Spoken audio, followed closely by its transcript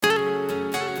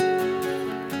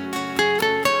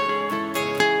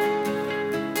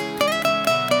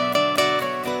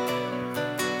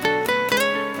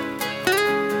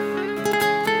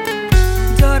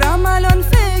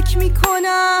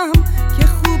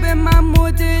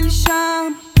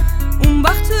بپوشم. اون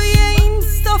وقت توی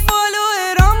اینستا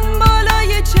فالوورام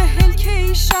بالای 40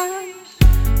 کیشم.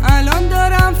 الان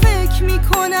دارم فکر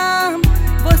میکنم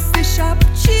واسه شب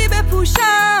چی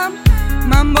بپوشم.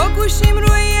 من با گوشیم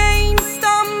روی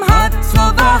اینستام حتی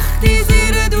وقتی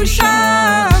زیر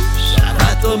دوشم.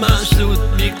 شبتو محسود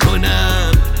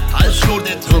میکنم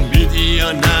پسوردتو میدی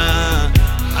یا نه؟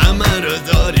 همه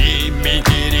رو داریم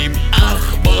میگیریم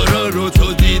اخبارا رو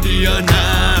تو دیدی یا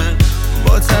نه؟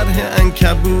 با طرح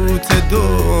عنکبوت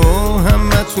دو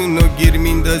همتون رو گیر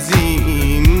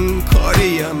میندازیم.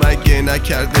 کاری هم اگه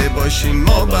نکرده باشین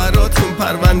ما براتون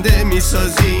پرونده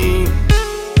میسازیم.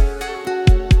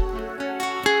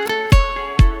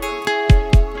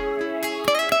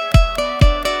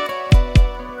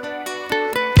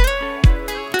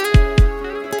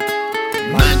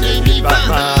 من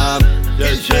نمیفهمم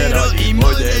که چرا این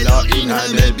مدلا این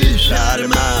همه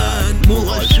بیشرمن.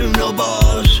 موهاشون رو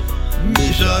باش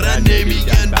میذارن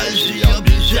نمیگن بعضیا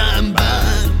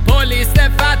بیشنبن. پلیس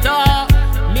فتا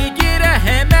میگیره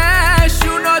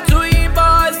همه‌شونو تو این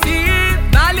بازی،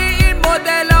 ولی این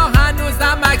مدلا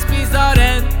هنوزم عکس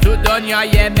میذارن تو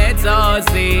دنیای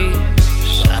مجازی.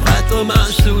 شبتو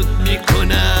محسود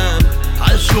میکنم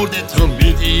پسوردتو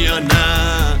میدی یا نه؟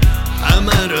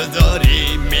 همه رو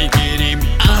داریم میگیریم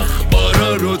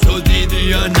اخبارا رو تو دیدی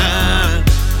یا نه؟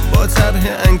 با طرح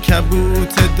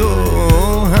عنکبوت دو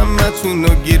همتون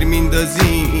رو گیر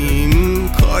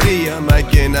میندازیم. کاری هم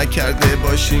اگه نکرده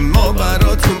باشین ما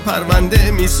براتون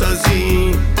پرونده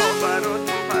میسازیم.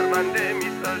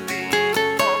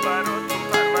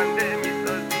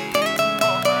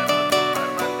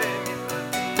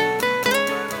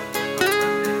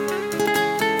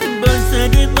 بازار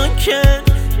ماکن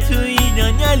تو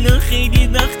ایران الان خیلی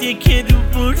وقته که رو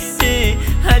بورسه.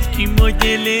 هر کی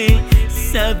مدل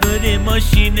سوار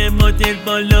ماشین مدل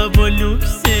بالا و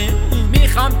لوکسه.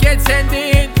 میخوام که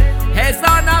چندین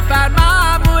هزار نفر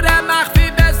مامور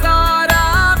مخفی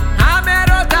بذارم. همه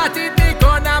رو تهدید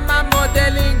میکنم من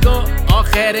مدلینگو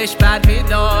آخرش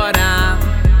برمیدارم.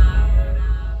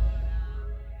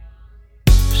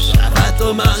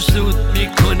 شبتو محسود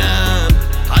میکنم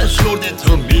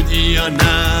پسوردتو میدی یا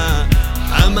نه؟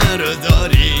 همه رو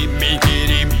داریم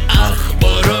میگیریم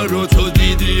اخبارا رو تو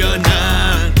دیدی یا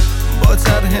نه؟ با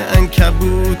طرح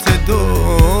عنکبوت دو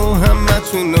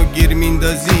همتون رو گیر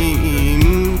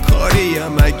میندازیم. کاری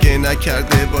هم اگه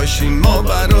نکرده باشین ما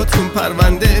براتون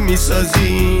پرونده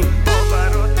میسازیم.